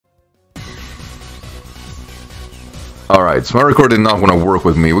Alright, so my record did not want to work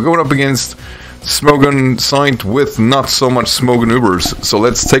with me. We're going up against Smogon site with not so much Smogon Ubers, so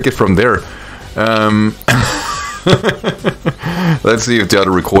let's take it from there. Let's see if the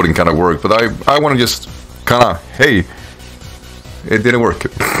other recording kind of worked, but I want to just kind of, hey, it didn't work.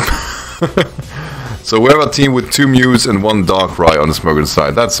 So we have a team with 2 Mews and 1 Darkrai on the Smogon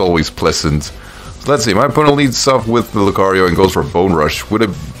side. That's always pleasant. So let's see, my opponent leads off with the Lucario and goes for a Bone Rush,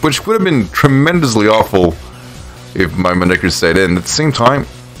 which would have been tremendously awful if my Manectric stayed in. At the same time,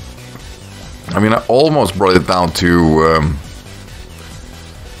 I mean, I almost brought it down to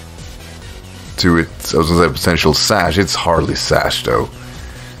its, I was gonna say, potential sash. It's hardly sash though.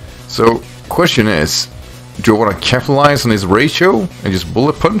 So, question is, do I want to capitalize on his ratio and just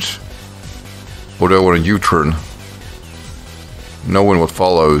bullet punch? Or do I want a U-turn? Knowing what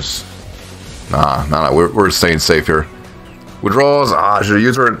follows. Nah, we're staying safe here. Withdraws, should I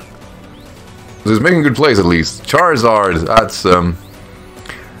U-turn? He's making good plays at least. Charizard,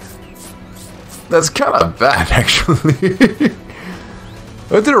 that's kind of bad actually. I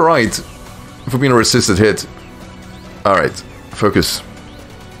did it right for being a resisted hit. Alright, focus.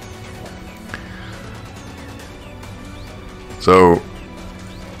 So,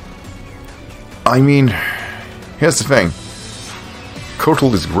 I mean, here's the thing.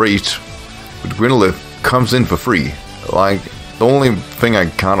 Kotal is great, but Gwynolith comes in for free. Like, the only thing I'm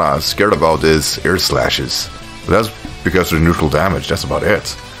kinda scared about is air slashes. But that's because of the neutral damage, that's about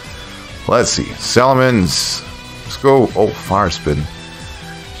it. Let's see, Salamence. Let's go. Oh, Fire Spin.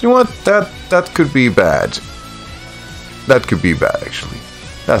 You know what? That could be bad. That could be bad, actually.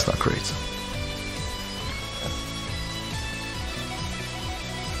 That's not great.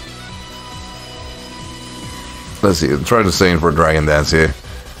 Let's see, I'm trying to stay in for a Dragon Dance here.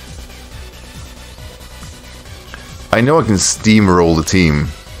 I know I can steamroll the team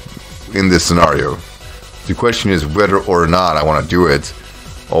in this scenario. The question is whether or not I want to do it.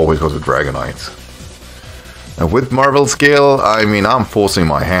 Always goes with Dragonite. And with Marvel Scale, I mean, I'm forcing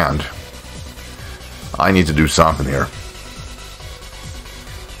my hand. I need to do something here.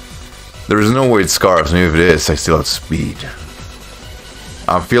 There is no way it scarves, and if it is, I still have speed.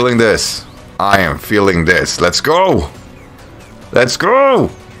 I'm feeling this. I am feeling this. Let's go! Let's go!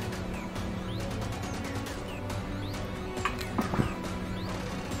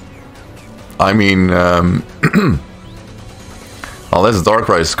 I mean, unless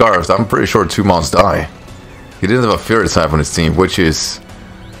Darkrai scarves, I'm pretty sure 2 mons die. He didn't have a Fairy type on his team, which is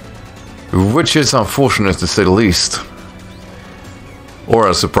unfortunate to say the least. Or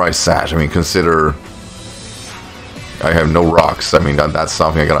a surprise sash. I mean, consider I have no rocks. I mean, that's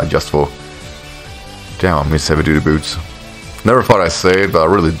something I gotta adjust for. Damn, I miss heavy duty boots. Never thought I'd say it, but I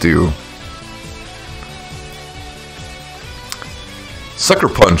really do. Sucker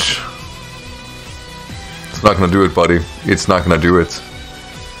Punch. It's not gonna do it, buddy. It's not gonna do it.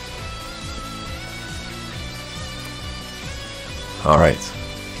 Alright.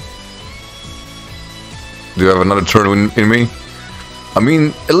 Do you have another turn in me? I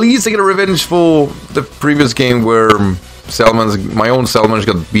mean, at least I get a revenge for the previous game where Salamence, my own Salamence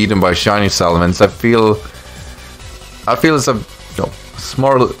got beaten by Shiny Salamence. I feel it's a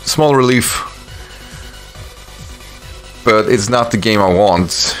small relief. But it's not the game I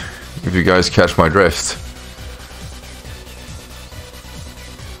want, if you guys catch my drift.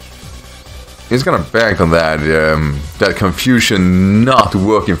 He's gonna bank on that, that confusion not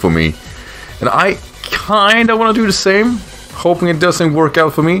working for me. And I kinda wanna do the same, hoping it doesn't work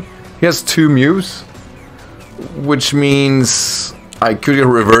out for me. He has 2 Mews, which means I could get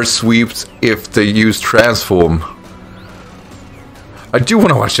reverse sweeped if they use Transform. I do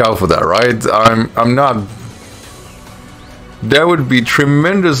wanna watch out for that, right? I'm not... That would be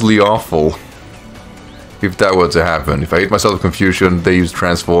tremendously awful if that were to happen. If I hit myself with confusion, they use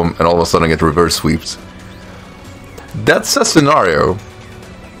Transform, and all of a sudden I get reverse sweeps. That's a scenario.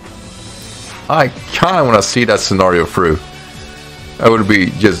 I kinda wanna see that scenario through. That would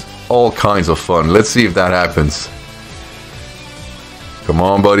be just all kinds of fun. Let's see if that happens. Come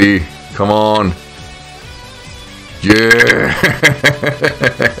on, buddy. Come on.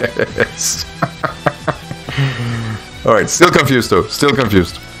 Yes. Alright, still confused though. Still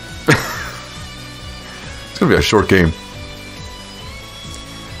confused. It's gonna be a short game.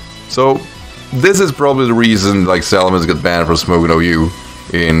 So, this is probably the reason like Salamence got banned from Smogon OU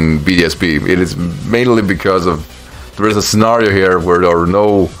in BDSP. It is mainly because of there is a scenario here where there are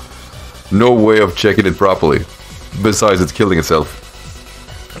no way of checking it properly, besides it killing itself.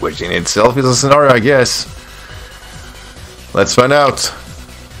 Which in itself is a scenario, I guess. Let's find out.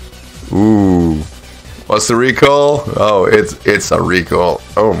 Ooh. What's the recall? Oh, it's a recall.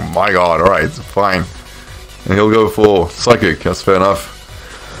 Oh my god, alright, fine. And he'll go for Psychic, that's fair enough.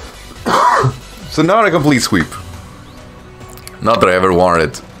 So now a complete sweep. Not that I ever wanted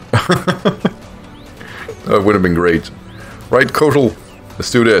it. That would have been great. Right, Kotal,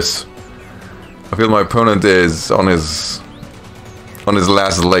 let's do this. I feel my opponent is on his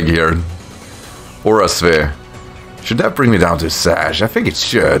last leg here. Aura Sphere. Should that bring me down to Sash? I think it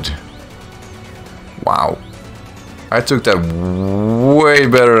should. Wow. I took that way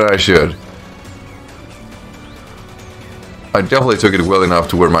better than I should. I definitely took it well enough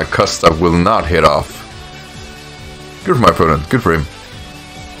to where my cut stuff will not hit off. Good for my opponent. Good for him.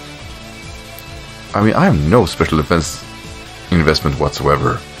 I mean, I have no special defense investment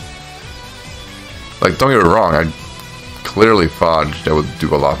whatsoever. Like, don't get me wrong, I clearly thought that would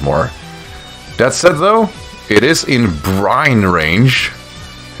do a lot more. That said, though, it is in brine range.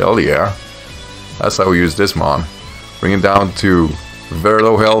 Hell yeah. That's how we use this mon. Bring it down to very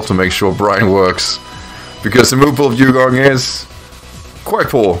low health to make sure brine works. Because the move pool of Yugong is quite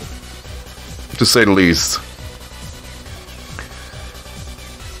poor, to say the least.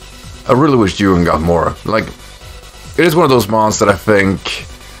 I really wish Yugong got more. Like, it is one of those mons that I think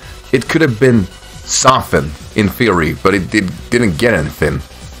it could have been something in theory, but it didn't get anything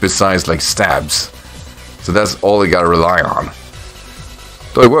besides like stabs. So that's all they gotta rely on.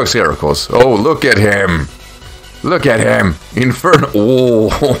 Though it works here, of course. Oh, look at him! Look at him! Inferno! Oh,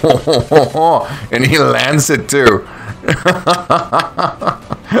 and he lands it too.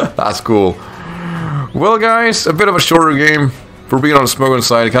 That's cool. Well, guys, a bit of a shorter game for being on the Smogon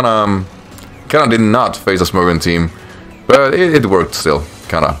side. Kind of did not face a Smogon team, but it worked still,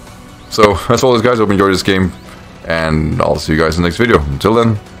 kind of. So, as always, guys, hope you enjoyed this game, and I'll see you guys in the next video. Until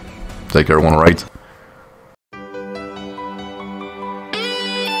then, take care, everyone, alright?